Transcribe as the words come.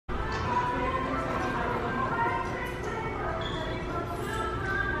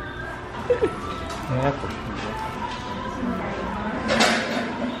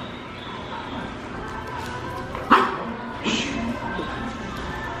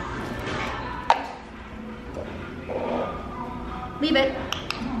Leave it.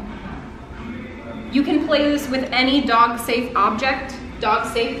 You can play this with any dog-safe object.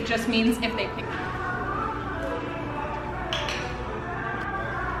 Dog-safe just means if they pick it.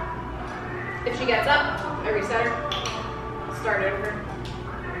 If she gets up, I reset her. Start over.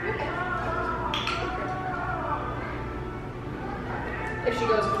 If she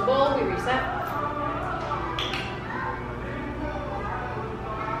goes for the bowl, we reset.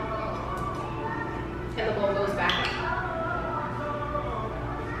 And the bowl goes back.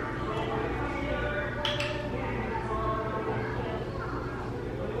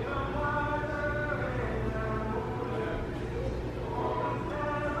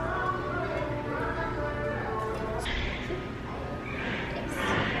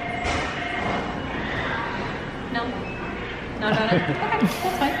 No. Not on it? Okay,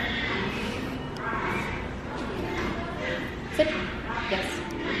 that's fine. Sit. Yes.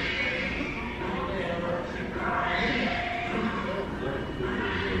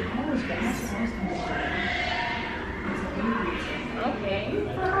 Okay.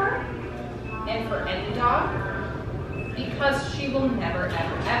 And for any dog, because she will never,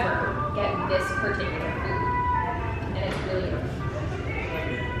 ever, ever get this particular food. And it's really good.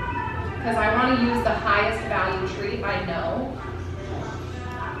 Because I want to use the highest value treat I know.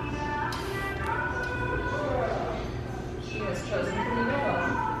 She has chosen to leave it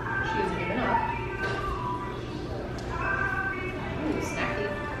alone. She has given up. Ooh, snacky.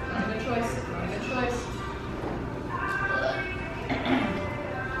 Not a good choice. Not a good choice.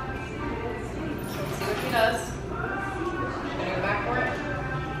 Let's see what she does. She's gonna go back for it.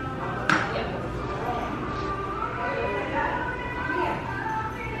 Yep.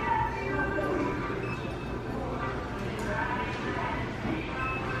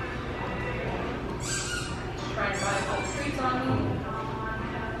 Try and find all the treats on me.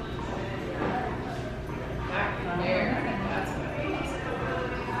 Back there. That's what it is.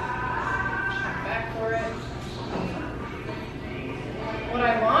 Check back for it. What I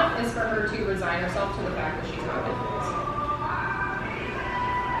want is for her to resign herself to the fact that she's not good for this.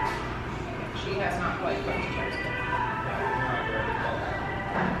 She has not quite come to terms with it.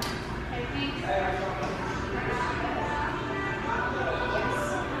 Yes.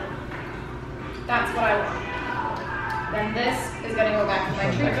 That's what I want. Then this is going to go back to my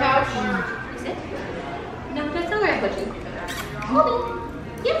treat couch. You sit? No, that's not where I put you. Hold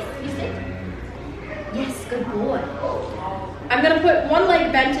it. Yes, you sit. Yes, good boy. I'm going to put one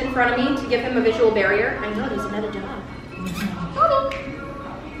leg bent in front of me to give him a visual barrier. I know, there's another dog. Hold it.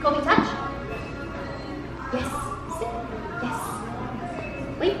 Kobe, touch. Yes, sit. Yes.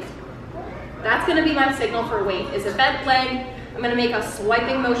 Wait. That's going to be my signal for wait. Is a bent leg. I'm going to make a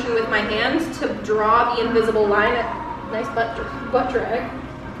swiping motion with my hand to draw the invisible line. Nice butt drag.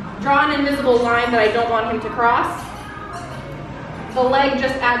 Draw an invisible line that I don't want him to cross. The leg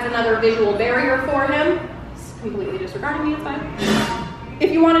just adds another visual barrier for him. It's completely disregarding me, it's fine.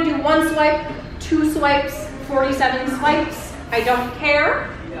 If you want to do one swipe, 2 swipes, 47 swipes, I don't care,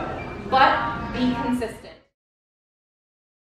 but be consistent.